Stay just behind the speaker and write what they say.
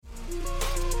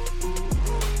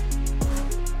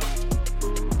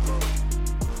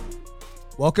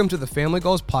Welcome to the Family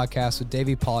Goals Podcast with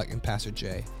Davey, Pollock, and Pastor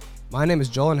Jay. My name is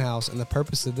Joel House, and the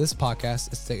purpose of this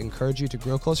podcast is to encourage you to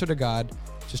grow closer to God,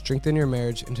 to strengthen your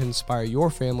marriage, and to inspire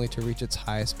your family to reach its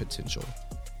highest potential.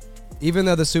 Even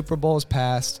though the Super Bowl is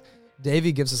past,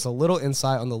 Davey gives us a little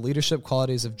insight on the leadership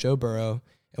qualities of Joe Burrow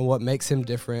and what makes him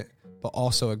different, but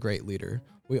also a great leader.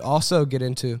 We also get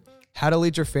into how to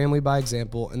lead your family by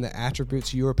example and the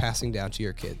attributes you are passing down to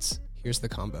your kids. Here's the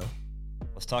combo.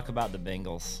 Let's talk about the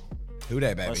Bengals. Who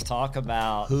Day, baby. Let's talk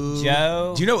about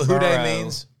Joe. Do you know what Who Day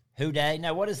means? Who Day?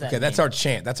 No, what does that mean? Okay, that's our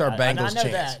chant. That's our Bengals I know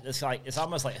chant. that. It's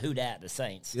almost like Who Dat, the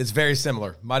Saints. It's very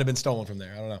similar. Might have been stolen from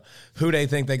there. I don't know. Who Day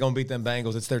think they going to beat them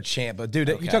Bengals. It's their chant. But, dude,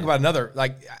 You talk about another.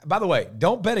 By the way,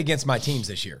 don't bet against my teams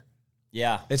this year.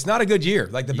 Yeah. It's not a good year.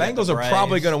 The Bengals are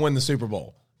probably going to win the Super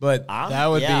Bowl. But that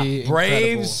would be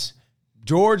Braves,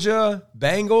 Georgia,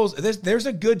 Bengals. There's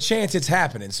a good chance it's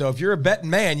happening. So if you're a betting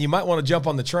man, you might want to jump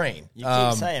on the train. You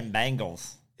keep saying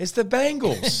Bengals. It's the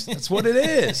Bengals. That's what it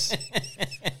is.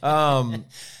 But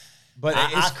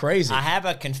it's crazy. I have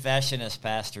a confession as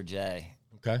Pastor Jay.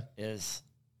 Okay.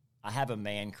 I have a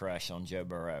man crush on Joe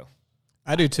Burrow.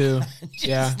 I do too.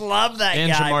 Just love that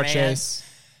and guy, Jamar man. Chase.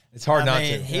 It's hard not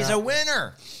to. He's a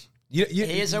winner. He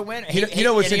is a winner. You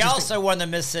know what's he interesting? also won the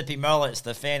Mississippi Mullets,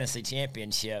 the fantasy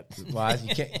championship. Well,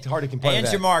 it's hard to complain And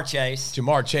with that. Jamar Chase.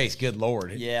 Jamar Chase, good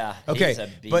Lord. Yeah. Okay, he's a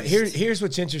beast. but here's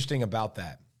what's interesting about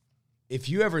that. If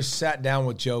you ever sat down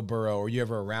with Joe Burrow or you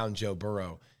ever around Joe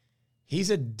Burrow, he's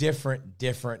a different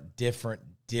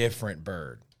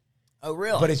bird. Oh,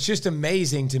 really? But it's just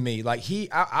amazing to me.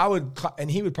 I would, and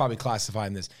he would probably classify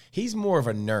in this. He's more of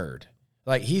a nerd.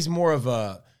 He's more of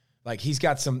a, he's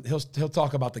got some. He'll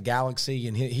talk about the galaxy,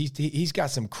 and he's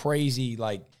got some crazy.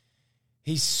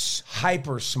 He's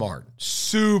hyper smart,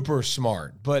 super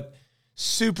smart, but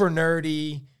super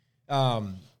nerdy.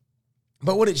 But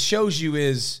what it shows you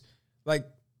is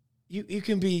you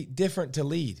can be different to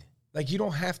lead. You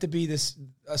don't have to be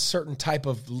a certain type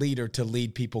of leader to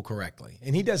lead people correctly.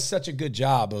 And he does such a good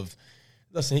job of,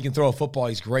 listen, he can throw a football.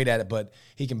 He's great at it, but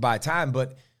he can buy time.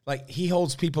 But he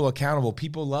holds people accountable.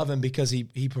 People love him because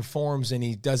he performs and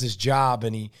he does his job.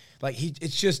 And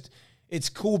it's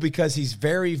cool because he's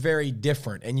very, very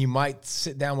different. And you might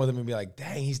sit down with him and be like,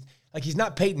 dang, he's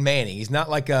not Peyton Manning. He's not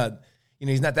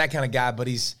he's not that kind of guy, but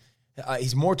he's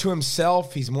more to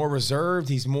himself. He's more reserved.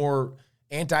 He's more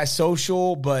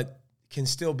antisocial, but can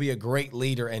still be a great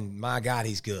leader. And my God,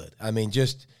 he's good.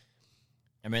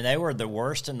 They were the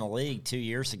worst in the league 2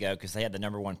 years ago because they had the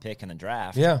number one pick in the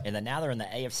draft. Yeah. And then now they're in the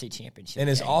AFC Championship. And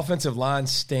his offensive line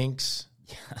stinks.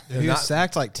 He was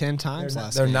sacked 10 times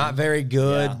last They're game. not very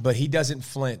good, but he doesn't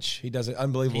flinch. He does an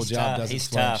unbelievable job. Tough. He's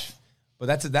flinch. tough.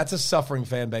 But that's a suffering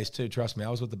fan base too. Trust me. I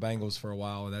was with the Bengals for a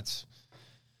while, and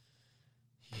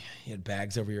you had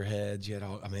bags over your heads. You had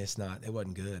all. It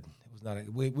wasn't good. It was not.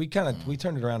 We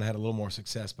turned it around and had a little more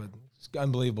success, but it's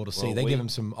unbelievable to see. They give him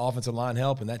some offensive line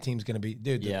help, and that team's going to be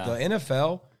the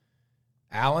NFL.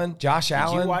 Josh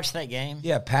Allen. Did you watch that game?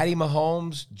 Yeah, Patty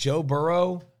Mahomes, Joe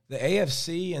Burrow, the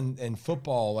AFC and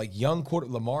football, young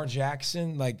Lamar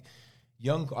Jackson,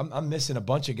 young. I'm missing a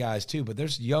bunch of guys too, but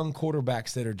there's young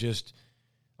quarterbacks that are just.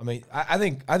 I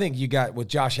think you got with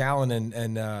Josh Allen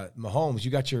and Mahomes, you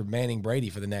got your Manning Brady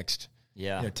for the next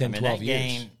 10, 12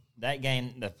 years. That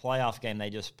game, the playoff game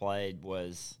they just played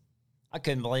I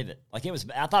couldn't believe it. I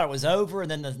thought it was over,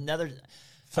 and then another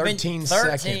 13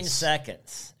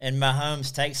 seconds, and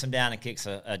Mahomes takes him down and kicks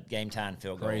a game-time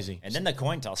field goal. Crazy. And then the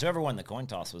coin toss. Whoever won the coin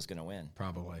toss was going to win.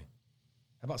 Probably.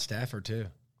 How about Stafford too?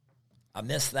 I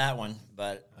missed that one,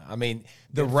 but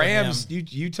the Rams.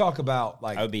 You talk about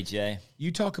OBJ.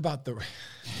 You talk about the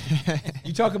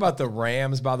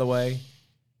Rams. By the way,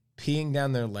 peeing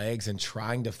down their legs and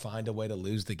trying to find a way to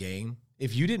lose the game.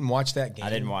 If you didn't watch that game, I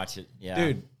didn't watch it. Yeah,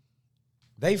 dude.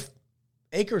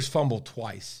 Akers fumbled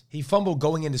twice. He fumbled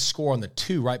going in to score on the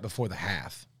 2 right before the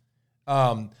half.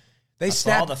 I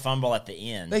saw the fumble at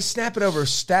the end. They snap it over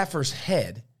Stafford's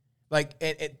head.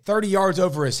 At 30 yards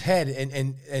over his head,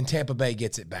 and Tampa Bay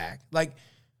gets it back.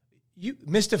 You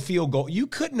missed a field goal. You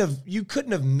couldn't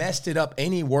have messed it up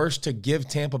any worse to give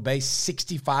Tampa Bay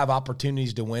 65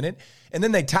 opportunities to win it, and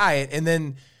then they tie it, and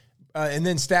then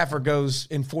Stafford goes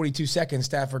in 42 seconds.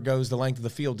 Stafford goes the length of the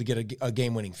field to get a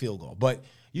game-winning field goal. But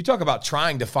you talk about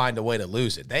trying to find a way to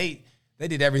lose it. They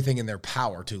did everything in their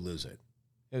power to lose it.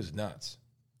 It was nuts.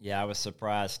 Yeah, I was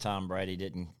surprised Tom Brady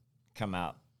didn't come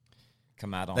out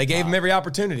on They gave him every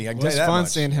opportunity. I can It tell was you that fun much.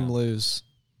 seeing him lose.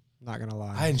 Not going to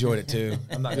lie. I enjoyed it too.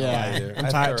 I'm not going to lie either.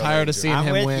 I'm tired of seeing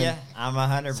him win. You. I'm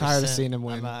 100%. Tired of seeing him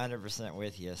win. I'm 100%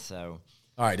 with you. So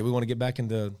All right, do we want to get back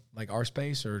into like our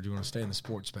space, or do you want to stay in the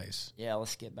sports space? Yeah,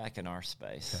 let's get back in our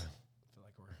space. Okay. I feel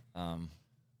like I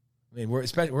mean, we're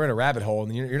in a rabbit hole,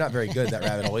 and you're not very good at that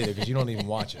rabbit hole either because you don't even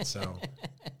watch it. So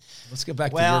let's get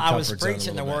back to your comfort zone. Well, I was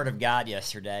preaching the Word of God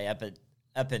yesterday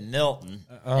up in Milton,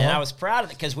 and I was proud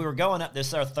of it because we were going up. This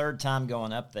is our third time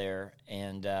going up there,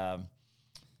 and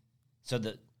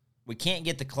we can't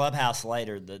get the clubhouse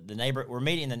later. The neighbor, we're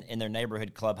meeting in their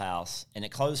neighborhood clubhouse, and it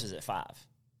closes at 5.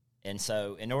 And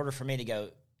so, in order for me to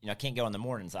go, I can't go in the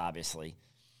mornings. Obviously,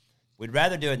 we'd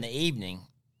rather do it in the evening,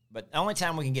 but the only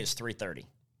time we can get is 3:30.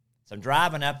 So I'm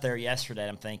driving up there yesterday,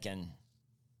 and I'm thinking,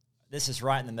 this is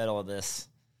right in the middle of this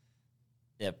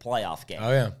playoff game.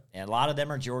 Oh, yeah. And a lot of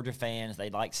them are Georgia fans. They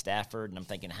like Stafford. And I'm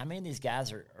thinking, how many of these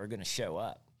guys are going to show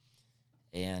up?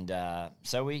 And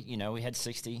so we had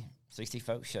 60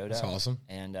 folks showed up. That's awesome.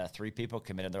 And 3 people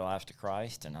committed their lives to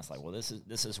Christ. And I was like, well, this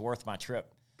is worth my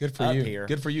trip. Good for you. Here.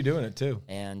 Good for you doing it, too.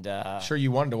 And sure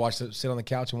you wanted to sit on the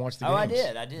couch and watch the games.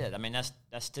 I did. I mean,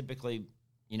 that's typically,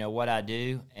 what I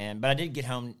do. But I did get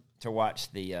home to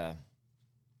watch the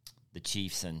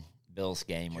Chiefs and Bills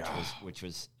game, which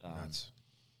was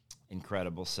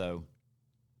incredible. So,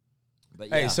 but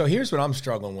yeah. Hey, so here's what I'm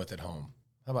struggling with at home.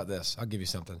 How about this? I'll give you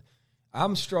something.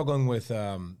 I'm struggling with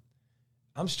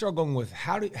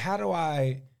how do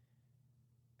I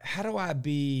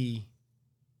be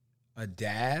a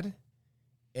dad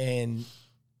and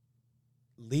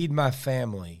lead my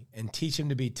family and teach them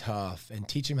to be tough and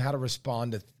teach them how to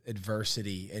respond to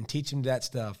adversity and teach them that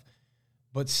stuff,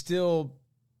 but still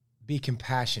be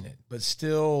compassionate, but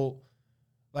still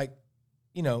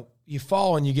you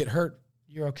fall and you get hurt,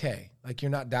 you're okay. Like,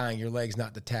 you're not dying, your leg's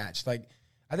not detached. Like,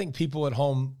 I think people at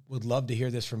home would love to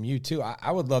hear this from you too. I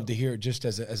would love to hear it just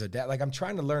as a dad. Like, I'm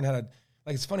trying to learn how to,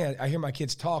 like, it's funny. I hear my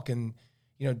kids talk and,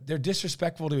 they're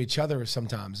disrespectful to each other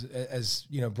sometimes as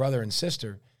brother and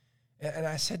sister. And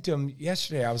I said to him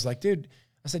yesterday, I was like, dude,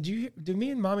 I said, do me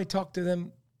and mommy talk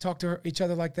to each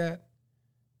other like that?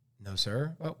 No,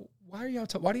 sir. Why do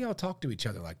y'all talk to each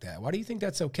other like that? Why do you think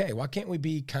that's okay? Why can't we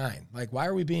be kind? Like, why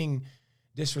are we being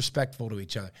disrespectful to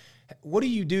each other? What do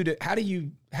you do how do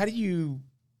you,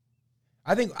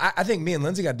 I think me and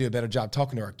Lindsay got to do a better job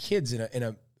talking to our kids in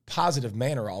a positive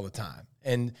manner all the time.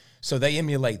 And so they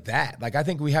emulate that. Like, I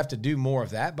think we have to do more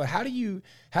of that. But how did you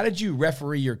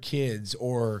referee your kids,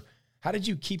 or how did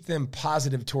you keep them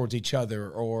positive towards each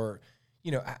other? Or,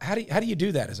 how do you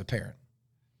do that as a parent?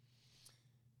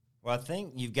 Well, I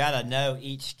think you've got to know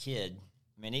each kid.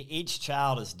 I mean, each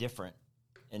child is different.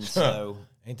 And so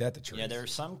ain't that the truth? Yeah, there are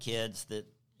some kids that,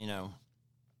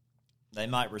 they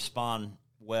might respond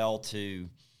well to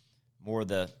more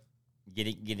the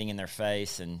getting in their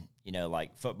face and,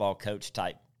 like football coach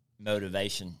type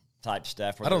motivation type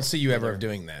stuff. I don't see you ever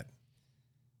doing that.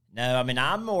 No, I mean,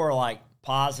 I'm more like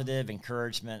positive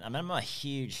encouragement. I mean, I'm a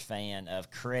huge fan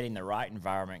of creating the right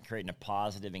environment, creating a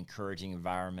positive, encouraging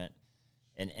environment,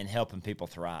 and helping people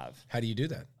thrive. How do you do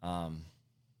that? How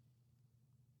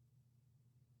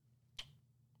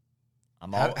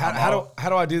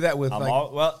do I do that with?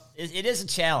 It is a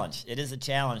challenge. It is a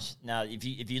challenge. Now,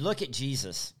 if you look at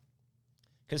Jesus,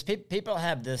 because people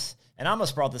have this, and I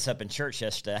almost brought this up in church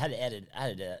yesterday.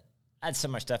 I had so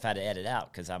much stuff I had to edit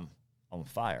out because I'm on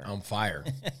fire. On fire.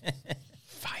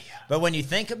 Fire. But when you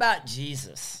think about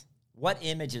Jesus, what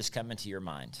images come into your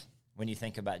mind when you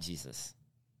think about Jesus?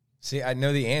 See, I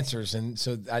know the answers, and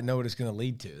so I know what it's going to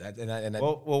lead to.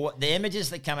 The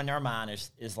images that come into our mind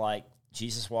is like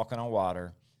Jesus walking on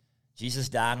water, Jesus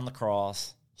dying on the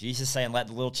cross, Jesus saying, "Let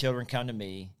the little children come to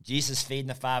me," Jesus feeding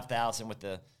the 5,000 with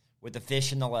the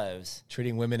fish and the loaves,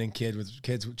 treating women and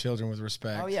children with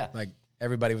respect. Oh yeah, like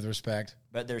everybody with respect.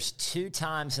 But there's 2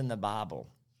 times in the Bible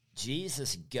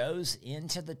Jesus goes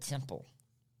into the temple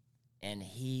and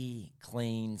he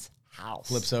cleans house.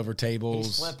 Flips over tables.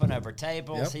 He's flipping over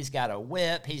tables. Yep. He's got a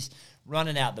whip. He's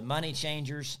running out the money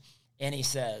changers. And he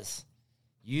says,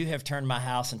 "You have turned my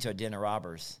house into a den of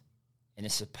robbers." And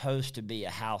it's supposed to be a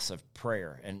house of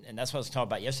prayer. And that's what I was talking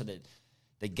about yesterday.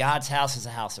 That God's house is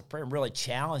a house of prayer. And really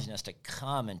challenging us to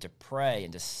come and to pray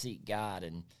and to seek God.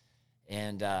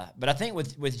 But I think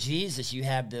with Jesus, you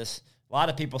have this. A lot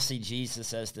of people see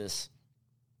Jesus as this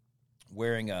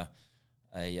wearing a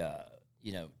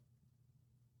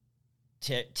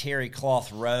terry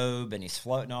cloth robe, and he's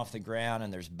floating off the ground,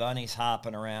 and there's bunnies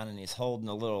hopping around, and he's holding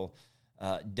a little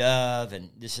dove,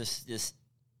 and this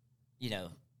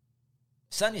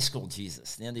Sunday school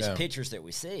Jesus. These pictures that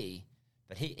we see,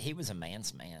 but he was a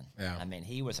man's man. Yeah. I mean,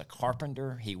 he was a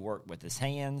carpenter. He worked with his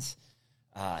hands.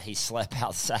 He slept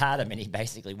outside. I mean, he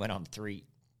basically went on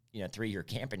 3-year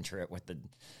camping trip with the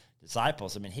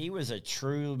disciples. I mean, he was a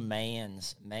true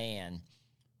man's man,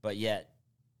 but yet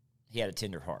he had a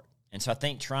tender heart. And so I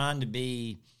think trying to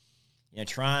be,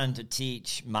 trying to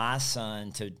teach my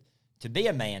son to be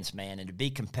a man's man and to be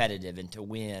competitive and to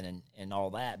win and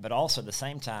all that, but also at the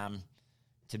same time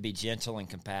to be gentle and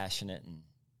compassionate and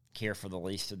care for the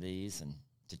least of these and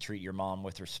to treat your mom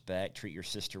with respect, treat your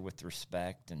sister with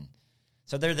respect. And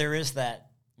so there is that.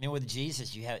 With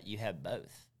Jesus, you have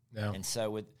both. Yeah. And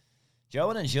so with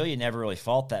Joel and Julia never really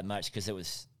fought that much because it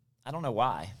was, I don't know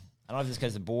why. I don't know if it's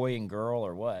because of boy and girl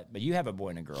or what, but you have a boy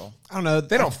and a girl. I don't know.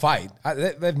 They don't fight.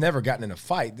 They've never gotten in a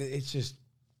fight. It's just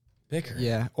bicker.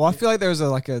 Yeah. Well, I feel like there's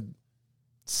a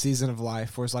season of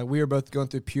life where it's like we were both going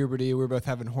through puberty. We were both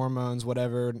having hormones,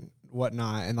 whatever,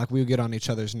 whatnot. And we would get on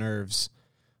each other's nerves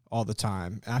all the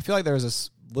time. And I feel like there was this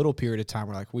little period of time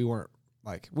where we weren't,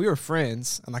 we were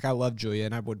friends, and I loved Julia,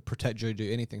 and I would protect Julia, do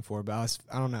anything for her, but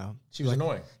I don't know. She was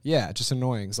annoying. Yeah, just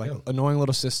annoying. It's annoying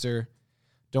little sister,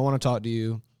 don't want to talk to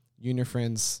you. You and your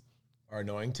friends are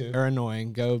annoying too.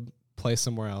 Go play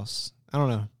somewhere else. I don't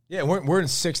know. Yeah, we're in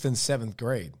 6th and 7th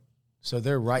grade, so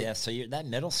they're right. Yeah, so that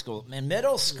middle school, man,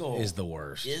 middle school is the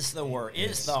worst. Is the worst.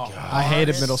 Is the hardest. I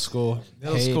hated middle school.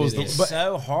 Middle school is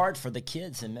so hard for the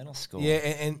kids in middle school.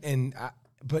 Yeah,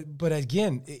 But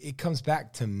again, it comes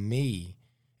back to me,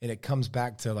 and it comes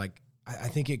back to I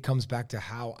think it comes back to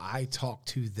how I talk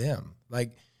to them.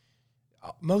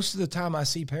 Most of the time I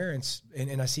see parents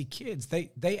and I see kids,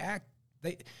 they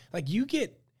you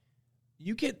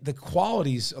get the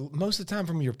qualities most of the time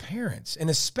from your parents,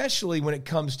 and especially when it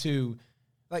comes to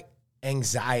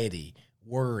anxiety,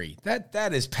 worry.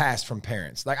 That is passed from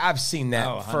parents. I've seen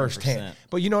that firsthand.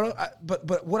 But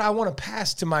but what I want to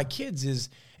pass to my kids is,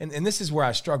 and this is where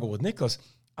I struggle with Nicholas,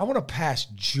 I want to pass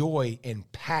joy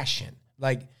and passion.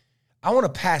 I want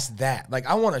to pass that.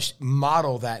 I want to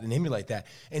model that and emulate that.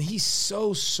 And he's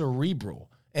so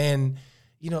cerebral. And,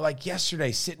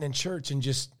 yesterday sitting in church and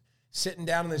just sitting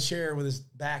down in the chair with his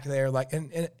back there,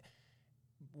 and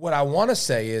what I want to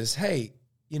say is, hey,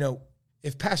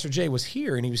 if Pastor Jay was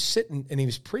here and he was sitting and he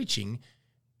was preaching,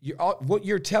 what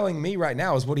you're telling me right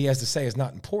now is what he has to say is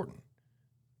not important.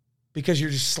 Because you're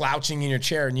just slouching in your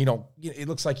chair and it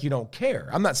looks like you don't care.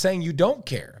 I'm not saying you don't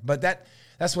care, but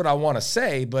that's what I want to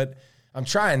say, but I'm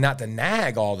trying not to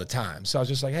nag all the time. So I was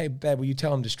just like, hey, Dad, will you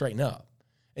tell him to straighten up?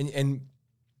 And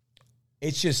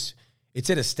it's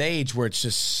at a stage where it's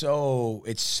so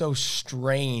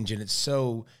strange, and it's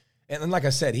so, and like I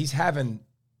said, he's having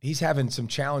some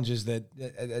challenges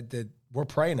that we're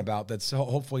praying about. That's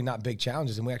hopefully not big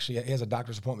challenges. And he has a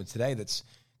doctor's appointment today. That's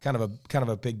kind of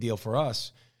a big deal for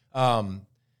us.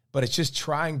 But it's just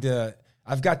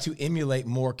I've got to emulate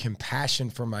more compassion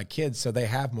for my kids so they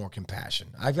have more compassion.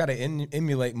 I've got to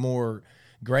emulate more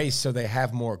grace so they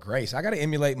have more grace. I got to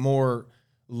emulate more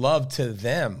love to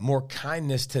them, more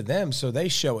kindness to them so they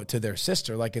show it to their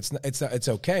sister. It's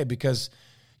okay because,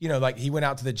 he went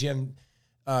out to the gym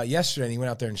yesterday and he went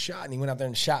out there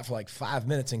and shot for 5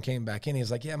 minutes and came back in. He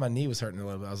was like, yeah, my knee was hurting a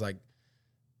little bit. I was like,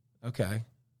 okay,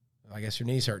 I guess your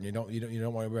knee's hurting. You don't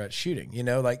want to worry about shooting,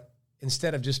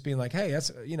 instead of just being like, hey, that's,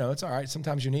 it's all right.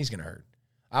 Sometimes your knee's going to hurt.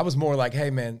 I was more like,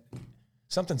 hey man,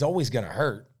 something's always going to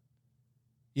hurt.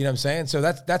 You know what I'm saying? So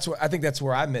that's what I think that's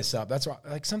where I mess up. That's why,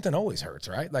 something always hurts,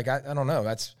 right? I don't know.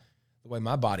 That's the way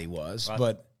my body was,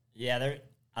 but yeah,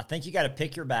 I think you got to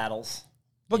pick your battles.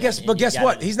 But guess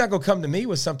what? He's not going to come to me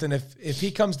with something. If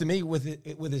he comes to me with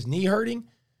his knee hurting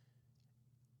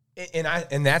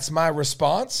and that's my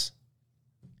response,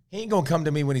 he ain't going to come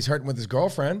to me when he's hurting with his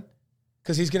girlfriend.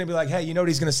 Because he's going to be like, hey, you know what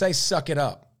he's going to say? Suck it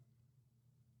up.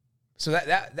 So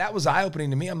that was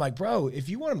eye-opening to me. I'm like, bro, if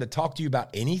you want him to talk to you about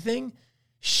anything,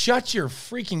 shut your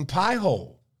freaking pie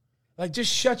hole.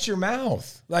 Just shut your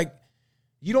mouth.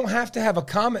 You don't have to have a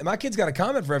comment. My kid's got a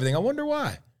comment for everything. I wonder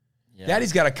why. Yeah.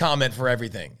 Daddy's got a comment for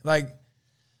everything. Well,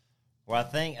 I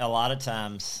think a lot of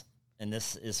times, and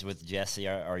this is with Jessie,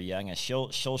 our youngest,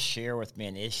 she'll share with me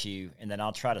an issue, and then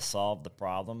I'll try to solve the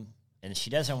problem. And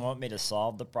she doesn't want me to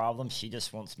solve the problem. She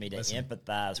just wants me to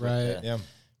empathize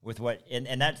with what,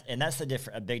 and that's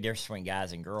a big difference between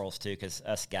guys and girls too. Because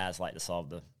us guys like to solve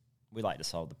the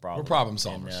problem. We're problem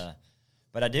solvers.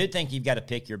 But I do think you've got to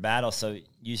pick your battle. So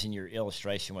using your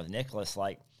illustration with Nicholas,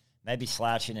 maybe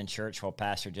slouching in church while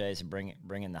Pastor Jay's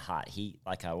bringing the hot heat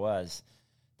like I was,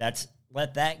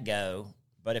 let that go.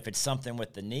 But if it's something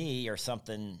with the knee or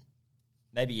something.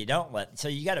 Maybe you don't so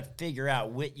you got to figure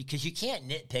out because you can't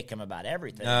nitpick him about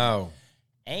everything. No.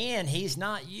 And he's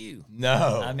not you.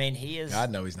 No. I mean, he is.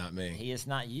 God, no, he's not me. He is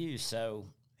not you. So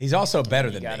he's also better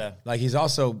than me. He's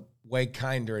also way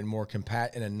kinder and more and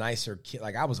a nicer kid.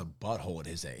 I was a butthole at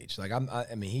his age.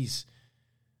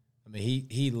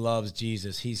 He loves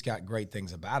Jesus. He's got great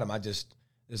things about him.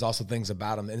 There's also things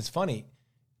about him. And it's funny.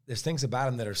 There's things about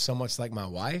him that are so much like my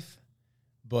wife.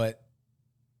 But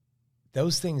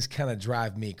those things kind of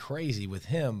drive me crazy with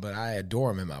him, but I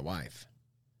adore him in my wife.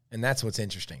 And that's what's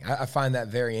interesting. I find that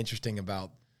very interesting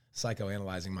about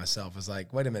psychoanalyzing myself. Is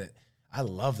like, wait a minute, I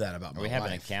love that about my wife. Are we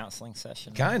having a counseling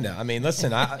session? Kind of. I mean,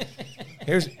 listen,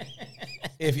 here's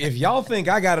if y'all think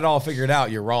I got it all figured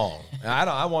out, you're wrong.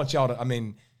 I want y'all to. I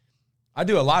mean, I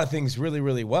do a lot of things really,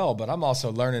 really well, but I'm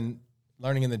also learning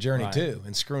in the journey too,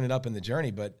 and screwing it up in the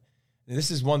journey. But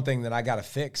this is one thing that I got to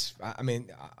fix. I mean,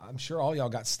 I'm sure all y'all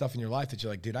got stuff in your life that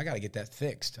you're like, dude, I got to get that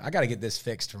fixed. I got to get this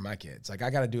fixed for my kids. Like, I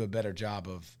got to do a better job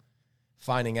of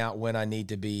finding out when I need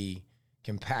to be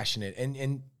compassionate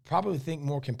and probably think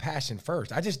more compassion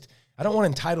first. I don't want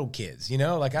entitled kids, you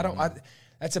know? Like,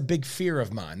 that's a big fear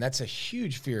of mine. That's a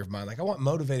huge fear of mine. Like, I want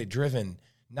motivated, driven,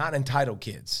 not entitled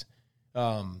kids.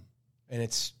 And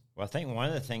it's... Well, I think one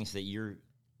of the things that your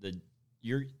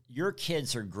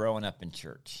kids are growing up in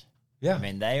church. Yeah. I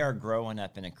mean, they are growing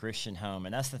up in a Christian home,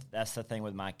 and that's the thing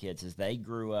with my kids is they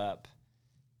grew up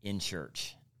in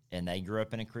church, and they grew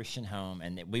up in a Christian home,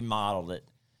 and we modeled it.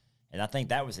 And I think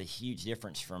that was a huge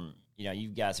difference from, you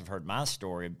guys have heard my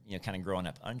story, kind of growing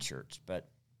up unchurched, but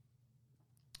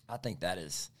I think that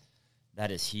is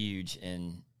huge.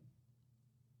 And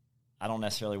I don't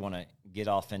necessarily want to get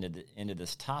off into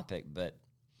this topic, but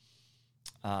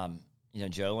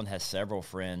Jolin has several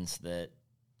friends that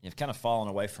have kind of fallen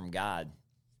away from God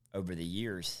over the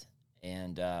years,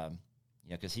 and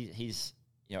because he's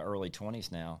early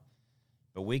 20s now,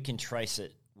 but we can trace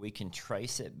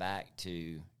it back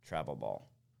to travel ball.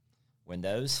 When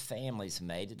those families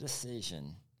made a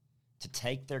decision to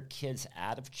take their kids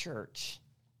out of church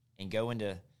and go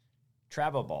into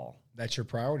travel ball, that's your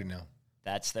priority now.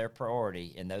 That's their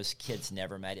priority, and those kids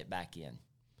never made it back in.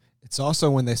 It's also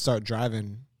when they start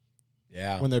driving.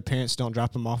 Yeah. When their parents don't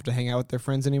drop them off to hang out with their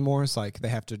friends anymore, it's like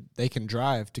they can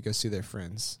drive to go see their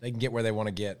friends. They can get where they want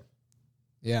to get.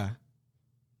 Yeah.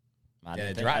 I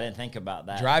didn't think about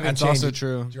that. That's also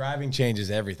true. Driving changes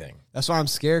everything. That's why I'm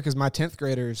scared, because my 10th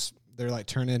graders, they're like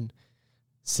turning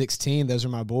 16. Those are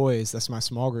my boys. That's my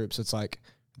small group. So it's like,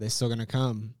 they still going to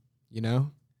come,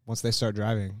 once they start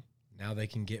driving. Now they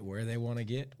can get where they want to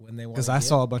get when they want to get. Because I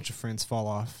saw a bunch of friends fall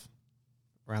off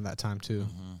around that time too.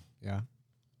 Mm-hmm. Yeah.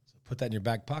 So put that in your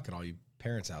back pocket, all you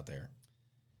parents out there.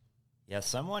 Yeah,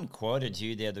 someone quoted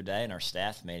you the other day in our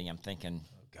staff meeting. I'm thinking,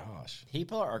 gosh,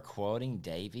 people are quoting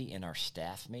Davey in our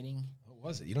staff meeting. What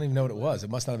was it? You don't even know what it was. It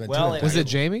must not have been. Was it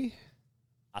Jamie?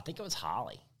 I think it was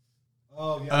Holly.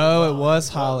 Oh, yeah. Oh, it was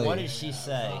Holly. What did she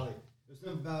say? It was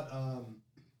something about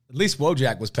at least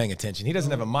Wojak was paying attention. He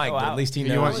doesn't have a mic, but at least he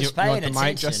knows. You want the attention.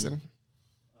 mic, Justin?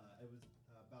 it was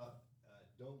about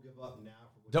don't give up now.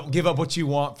 Don't give up what you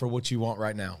want for what you want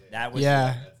right now. That was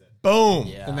Boom.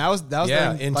 Yeah. And that was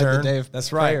yeah, the, intern. like the day of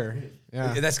that's right. prayer.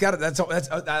 Yeah. That's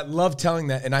I love telling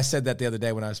that, and I said that the other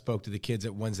day when I spoke to the kids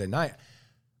at Wednesday night.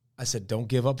 I said, don't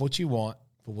give up what you want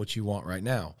for what you want right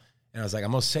now. And I was like,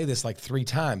 I'm going to say this like 3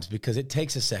 times because it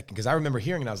takes a second. Because I remember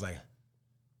hearing it, I was like,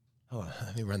 hold on,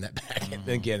 let me run that back. And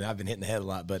again, I've been hitting the head a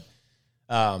lot, but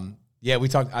yeah,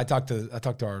 I talked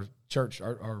to our church,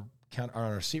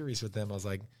 our series with them. I was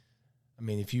like, I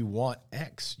mean, if you want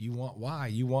X, you want Y,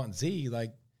 you want Z,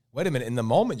 like, wait a minute. In the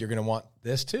moment, you're going to want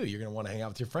this too. You're going to want to hang out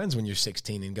with your friends when you're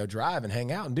 16 and go drive and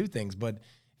hang out and do things. But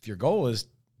if your goal is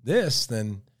this,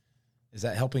 then is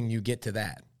that helping you get to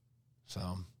that? So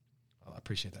I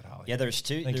appreciate that, Holly. Yeah, there's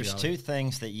two Holly.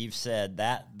 things that you've said.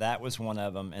 That was one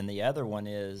of them. And the other one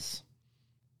is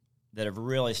that have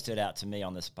really stood out to me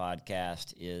on this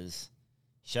podcast is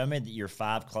show me your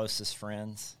 5 closest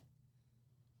friends.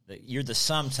 You're the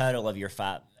sum total of your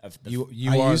 5. You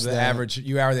are the average.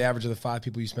 You are the average of the 5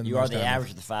 people you spend. You are the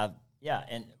average of the 5. Yeah,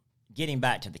 and getting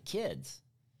back to the kids.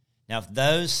 Now, if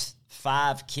those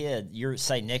 5 kids, you're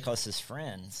say Nicholas's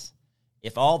friends,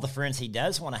 if all the friends he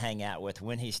does want to hang out with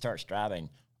when he starts driving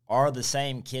are the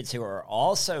same kids who are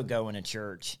also going to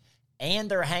church and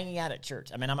they're hanging out at church.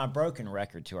 I mean, I'm a broken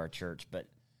record to our church, but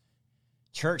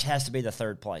church has to be the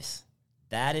 3rd place.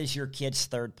 That is your kid's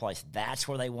 3rd place. That's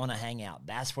where they want to hang out.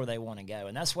 That's where they want to go.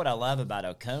 And that's what I love about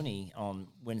Oconee on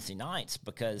Wednesday nights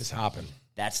because it's hopping.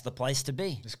 That's the place to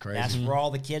be. It's crazy. That's where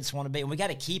all the kids want to be. And we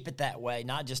got to keep it that way,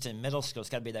 not just in middle school. It's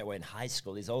got to be that way in high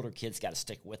school. These older kids got to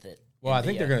stick with it. Well, I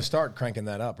think they're going to start cranking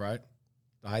that up, right?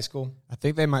 The high school? I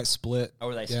think they might split. Oh,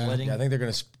 are they splitting? Yeah, I think they're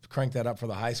going to crank that up for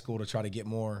the high school to try to get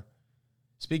more.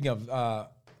 Speaking of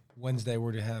Wednesday,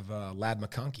 we're to have Lad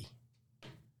McConkey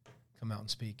come out and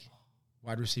speak.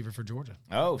 Wide receiver for Georgia.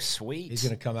 Oh, sweet. He's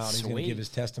going to come out and he's going to give his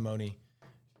testimony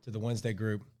to the Wednesday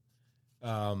group,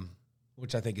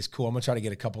 which I think is cool. I'm going to try to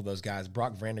get a couple of those guys.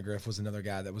 Brock Vandegrift was another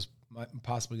guy that was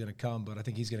possibly going to come, but I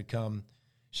think he's going to come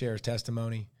share his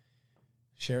testimony,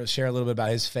 share a little bit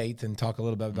about his faith, and talk a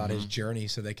little bit about his journey,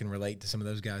 so they can relate to some of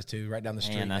those guys too, right down the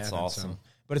street. Man, that's in Athens. awesome. So,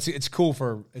 but it's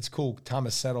cool.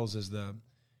 Thomas Settles is the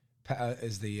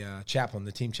chaplain,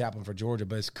 the team chaplain for Georgia.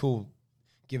 But it's cool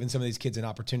giving some of these kids an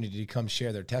opportunity to come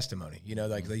share their testimony. You know,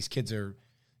 like these kids are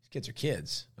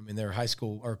kids. I mean, they're high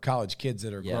school or college kids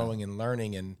that are growing and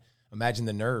learning. And imagine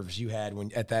the nerves you had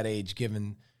when at that age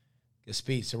giving a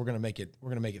speech. So we're gonna make it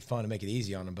fun and make it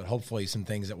easy on them. But hopefully some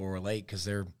things that will relate, because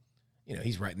they're, you know,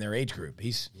 he's right in their age group.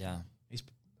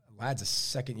 Lad's a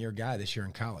second-year guy this year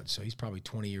in college, so he's probably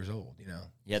 20 years old, you know.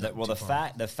 Yeah,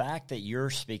 the fact that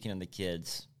you're speaking to the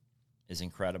kids is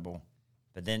incredible.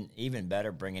 But then even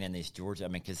better, bringing in these Georgia, I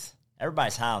mean, because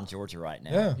everybody's high on Georgia right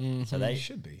now. Yeah, so they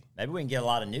should be. Maybe we can get a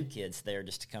lot of new kids there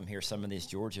just to come hear some of these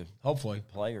Georgia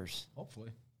players. Hopefully.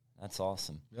 That's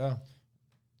awesome. Yeah.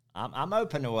 I'm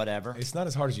open to whatever. It's not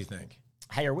as hard as you think.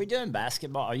 Hey, are we doing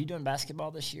basketball? Are you doing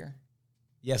basketball this year?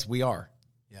 Yes, we are.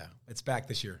 Yeah, it's back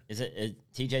this year. Is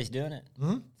TJ's doing it?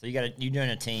 Mm-hmm. So you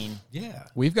doing a team? Yeah,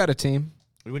 We've got a team.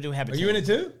 We do have a Are team. you in it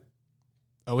too?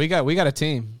 Oh, we got a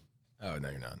team. Oh, no,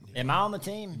 you're not. Am I on the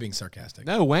team? You're being sarcastic.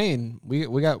 No, Wayne. We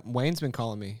got Wayne's been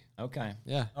calling me. Okay.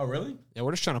 Yeah. Oh, really? Yeah,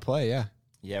 we're just trying to play. Yeah.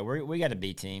 Yeah, we got a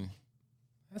B team,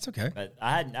 That's okay. but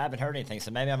I haven't heard anything, so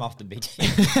maybe I'm off the B team.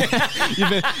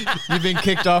 You've been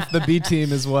kicked off the B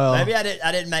team as well. Maybe I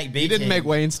didn't make B. You didn't team. make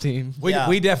Wayne's team.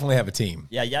 We definitely have a team.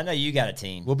 Yeah, I know you got a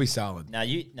team. We'll be solid. Now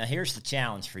here's the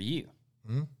challenge for you: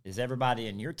 is everybody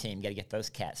in your team got to get those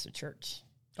cats to church?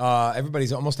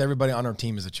 Almost everybody on our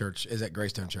team is at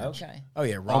Greystone Church. Okay. Oh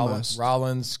yeah, Almost.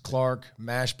 Rollins, Clark,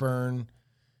 Mashburn,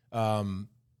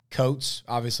 Coates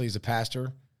obviously is a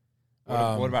pastor.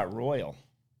 What about Royal?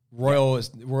 Royal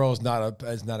is not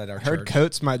at our Heard church.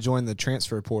 Coates might join the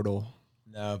transfer portal.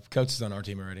 No, Coates is on our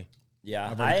team already. Yeah,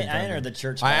 I've I already confirmed entered it. the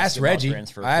church. I asked basketball Reggie.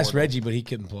 transfer I asked portal. Reggie, but he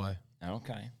couldn't play.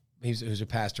 Okay. Who's a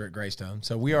pastor at Greystone.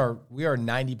 So we are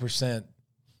 90%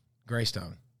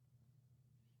 Greystone,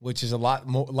 which is a lot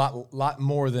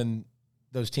more than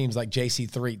those teams like JC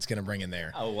Threet's going to bring in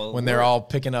there. Oh, well, when they're all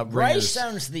picking up ringers.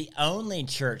 Greystone's the only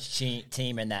church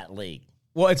team in that league.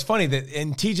 Well, it's funny that,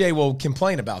 and TJ will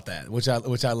complain about that, which I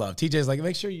love. TJ's like,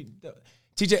 make sure you.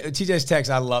 TJ's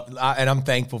text I love, and I'm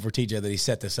thankful for TJ that he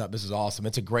set this up. This is awesome.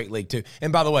 It's a great league too.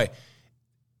 And by the way,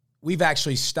 we've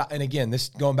actually stopped. And again, this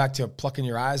going back to plucking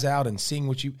your eyes out and seeing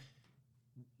what you.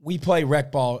 We play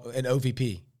rec ball in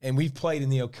OVP, and we've played in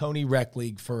the Oconee Rec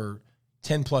League for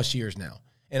 10 plus years now,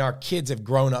 and our kids have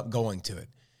grown up going to it.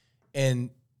 And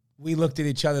we looked at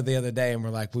each other the other day, and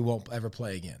we're like, we won't ever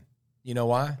play again. You know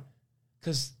why?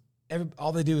 Because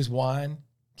all they do is whine,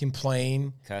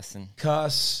 complain,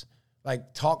 cuss,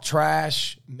 like talk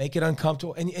trash, make it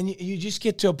uncomfortable. And you just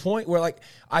get to a point where, like,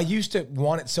 I used to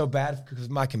want it so bad because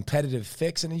of my competitive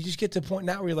fix. And you just get to a point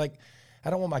now where you're like, I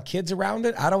don't want my kids around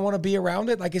it. I don't want to be around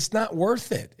it. Like, it's not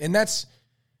worth it. And that's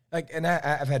like, and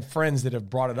I've had friends that have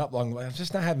brought it up long. I'm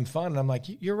just not having fun. And I'm like,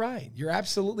 you're right. You're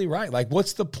absolutely right. Like,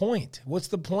 what's the point? What's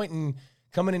the point in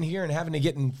coming in here and having to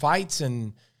get in fights?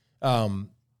 And,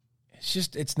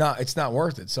 it's not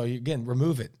worth it. So again,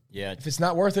 remove it. Yeah. If it's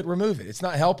not worth it, remove it. It's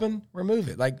not helping, remove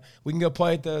it. Like, we can go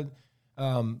play at the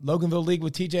Loganville League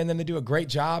with TJ, and then they do a great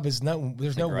job. There's no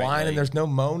whining, league. there's no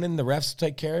moaning. The refs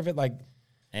take care of it. Like,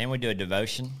 and we do a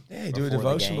devotion. Yeah, do a before the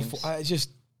devotion games. before. I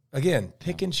just, again,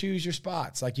 pick and choose your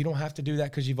spots. Like, you don't have to do that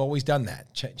because you've always done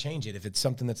that. Change it if it's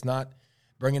something that's not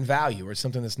bringing value or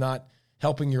something that's not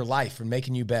helping your life or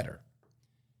making you better.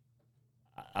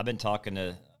 I've been talking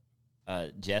to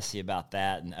Jesse about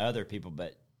that and other people,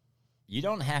 but you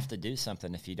don't have to do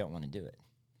something if you don't want to do it.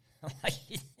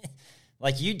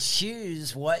 like you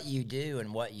choose what you do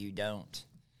and what you don't.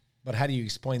 But how do you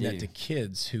explain that to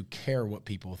kids who care what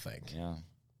people think? Yeah.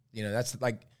 You know, that's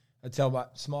like, I tell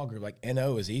about small group, like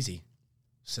NO is easy,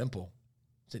 simple.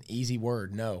 It's an easy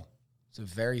word, no. It's a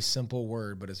very simple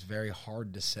word, but it's very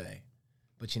hard to say.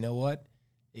 But you know what?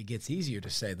 It gets easier to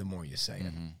say the more you say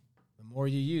it. The more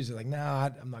you use it, like,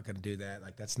 I'm not going to do that.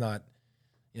 Like, that's not,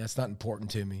 it's not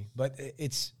important to me. But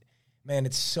it's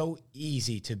so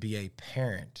easy to be a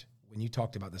parent. When you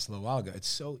talked about this a little while ago, it's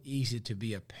so easy to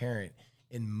be a parent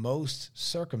in most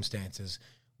circumstances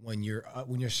when you're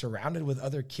surrounded with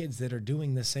other kids that are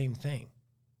doing the same thing.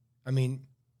 I mean,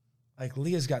 like,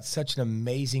 Leah's got such an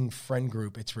amazing friend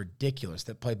group. It's ridiculous,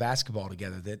 that play basketball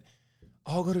together, that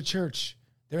all go to church.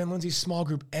 They're in Lindsay's small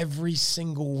group every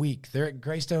single week. They're at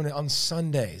Greystone on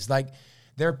Sundays. Like,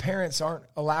 their parents aren't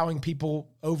allowing people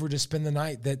over to spend the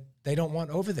night that they don't want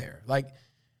over there. Like,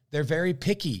 they're very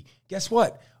picky. Guess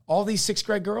what? All these 6th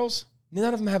grade girls,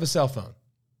 none of them have a cell phone.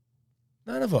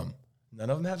 None of them. None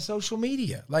of them have social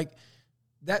media. Like,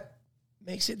 that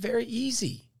makes it very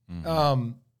easy.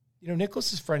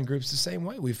 Nicholas's friend group's the same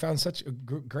way. We found such a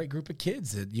great group of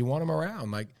kids that you want them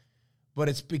around. But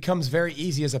it becomes very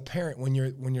easy as a parent when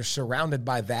you're surrounded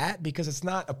by that, because it's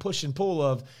not a push and pull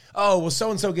of, oh, well,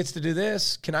 so-and-so gets to do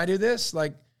this. Can I do this?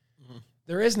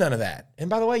 There is none of that. And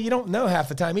by the way, you don't know half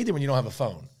the time either when you don't have a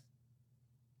phone.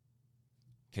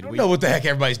 You don't know what the heck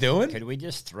everybody's doing. Could we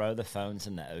just throw the phones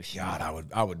in the ocean? God, I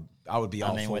would be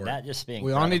all for would it. that just be incredible?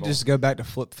 We all need to just go back to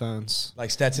flip phones.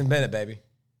 Like Stetson Bennett, baby.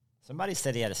 Somebody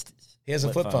said he had He has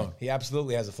a flip phone. He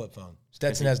absolutely has a flip phone.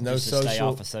 Stetson has no social. Stay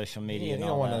off of social media. You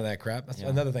don't want none of that crap. That's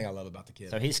another thing I love about the kid.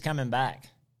 So he's coming back.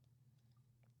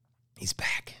 He's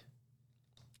back.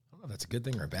 I don't know if that's a good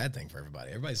thing or a bad thing for everybody.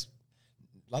 Everybody's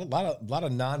a lot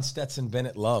of non-Stetson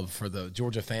Bennett love for the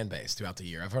Georgia fan base throughout the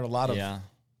year. I've heard a lot of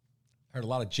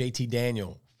JT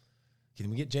Daniel. Can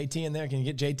we get JT in there? Can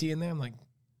you get JT in there? I'm like,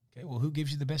 okay, well, who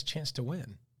gives you the best chance to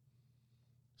win?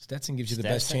 Stetson gives you the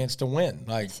best chance to win.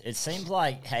 It seems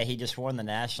like, hey, he just won the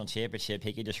national championship.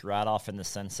 He could just ride off in the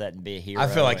sunset and be a hero. I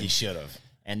feel like he should have.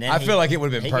 And then I feel like it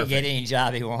would have been perfect. He could get any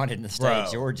job he wanted in the state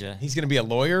of Georgia. He's going to be a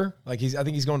lawyer. I think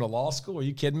he's going to law school. Are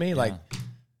you kidding me? Yeah.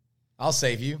 I'll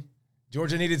save you.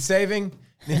 Georgia needed saving.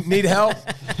 Need help.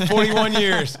 41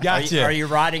 years. Gotcha. Are you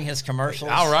writing his commercials?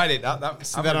 I'll write it.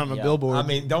 See that on a billboard. I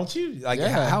mean, don't you?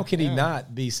 How can he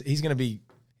not be? He's going to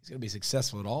be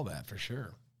successful at all that for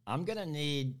sure. I'm gonna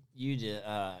need you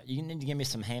to. You need to give me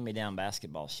some hand-me-down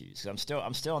basketball shoes. 'Cause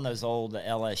I'm still on those old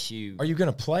LSU. Are you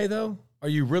gonna play though? Are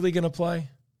you really gonna play?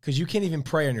 Because you can't even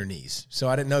pray on your knees. So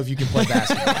I didn't know if you can play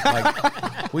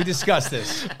basketball. We discussed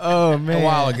this. Oh man, a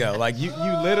while ago. You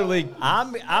literally.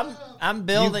 I'm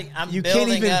building. You can't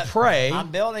even pray.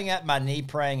 I'm building up my knee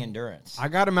praying endurance. I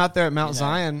got him out there at Mount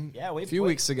Zion. A few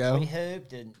weeks ago. We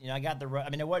hooped, and I got the.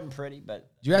 I mean, it wasn't pretty, but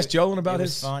did you ask Jolin about it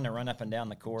was fun to run up and down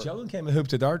the court. Jolin came and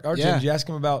hooped at our gym. Did you ask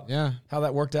him about how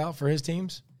that worked out for his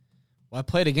teams? Well, I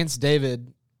played against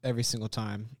David every single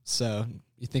time. So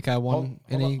you think I won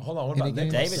any? Hold on. What about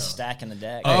games? David's stacking the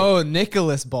deck. Oh,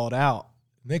 Nicholas balled out.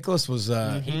 Nicholas was.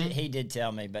 He did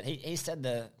tell me, but he said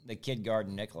the kid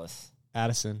guarding Nicholas.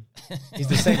 Addison. He's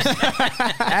the same.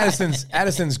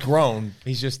 Addison's grown.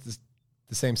 He's just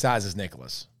the same size as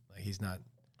Nicholas. He's not.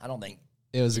 I don't think.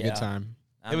 It was a good time.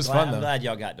 It was fun, though. I'm glad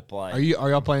y'all got to play. Are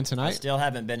y'all playing tonight? I still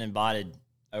haven't been invited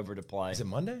over to play. Is it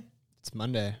Monday? It's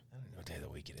Monday. I don't know what day of the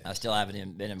week it is. I still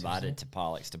haven't been invited to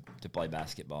Pollock's to play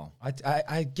basketball.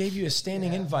 I gave you a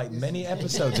standing invite many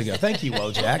episodes ago. Thank you,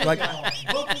 Wojak.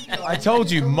 I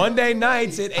told you, Monday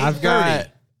nights at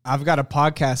 8:30. I've got a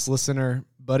podcast listener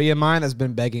buddy of mine has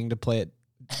been begging to play at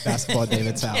basketball at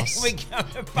David's house.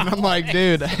 And I'm like,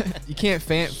 dude, you can't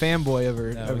fanboy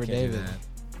over David.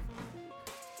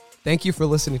 Thank you for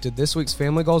listening to this week's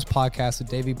Family Goals podcast with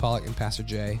Davey Pollock and Pastor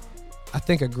Jay. I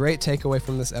think a great takeaway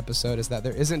from this episode is that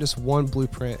there isn't just one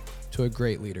blueprint to a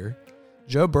great leader.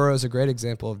 Joe Burrow is a great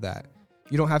example of that.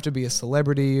 You don't have to be a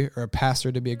celebrity or a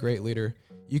pastor to be a great leader.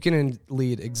 You can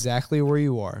lead exactly where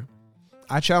you are.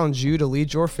 I challenge you to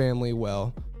lead your family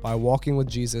well by walking with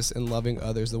Jesus and loving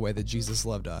others the way that Jesus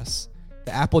loved us.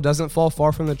 The apple doesn't fall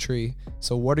far from the tree,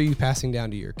 so what are you passing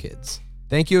down to your kids?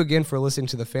 Thank you again for listening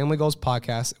to the Family Goals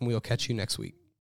podcast, and we'll catch you next week.